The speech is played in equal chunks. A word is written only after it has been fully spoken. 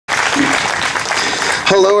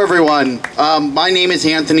Hello, everyone. My name is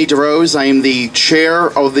Anthony DeRose. I am the chair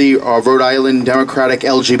of the Rhode Island Democratic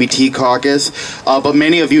LGBT Caucus, but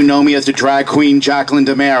many of you know me as the drag queen Jacqulyn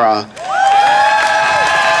DEA.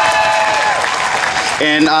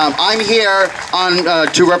 And I'm here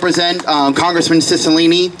to represent Congressman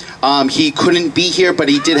Cicilline. He couldn't be here, but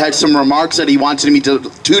he did have some remarks that he wanted me to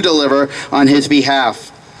deliver on his behalf.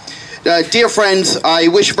 Dear friends, I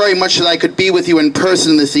wish very much that I could be with you in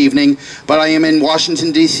person this evening, but I am in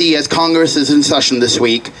Washington, D.C. as Congress is in session this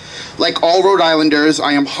week. Like all Rhode Islanders,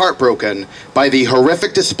 I am heartbroken by the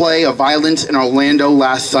horrific display of violence in Orlando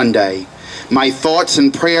last Sunday. My thoughts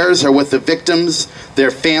and prayers are with the victims, their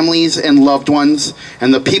families and loved ones,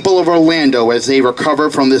 and the people of Orlando as they recover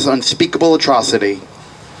from this unspeakable atrocity.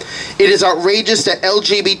 It is outrageous that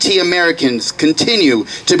LGBT Americans continue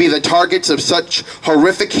to be the targets of such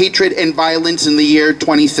horrific hatred and violence in the year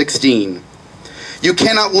 2016. You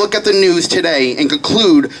cannot look at the news today and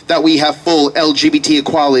conclude that we have full LGBT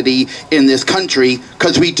equality in this country,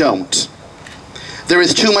 because we don't. There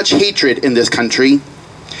is too much hatred in this country.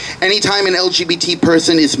 Anytime an LGBT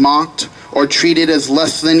person is mocked or treated as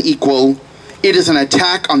less than equal, it is an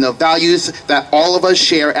attack on the values that all of us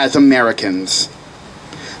share as Americans.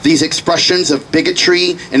 These expressions of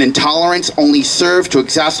bigotry and intolerance only serve to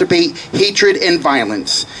exacerbate hatred and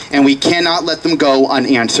violence, and we cannot let them go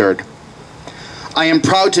unanswered. I am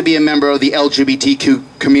proud to be a member of the LGBTQ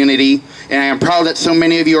community, and I am proud that so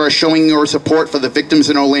many of you are showing your support for the victims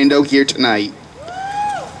in Orlando here tonight.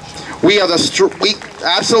 We are absolutely,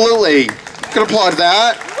 you can applaud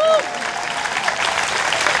that.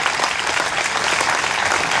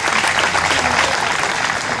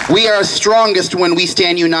 We are strongest when we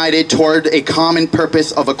stand united toward a common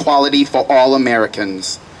purpose of equality for all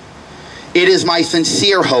Americans. It is my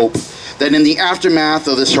sincere hope that in the aftermath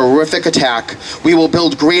of this horrific attack, we will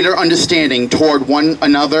build greater understanding toward one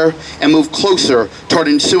another and move closer toward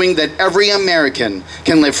ensuring that every American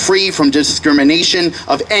can live free from discrimination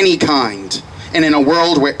of any kind, and in a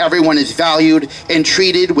world where everyone is valued and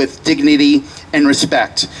treated with dignity and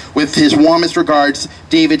respect. With his warmest regards,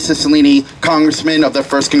 David Cicilline, Congressman of the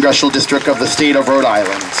 1st Congressional District of the state of Rhode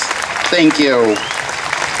Island. Thank you.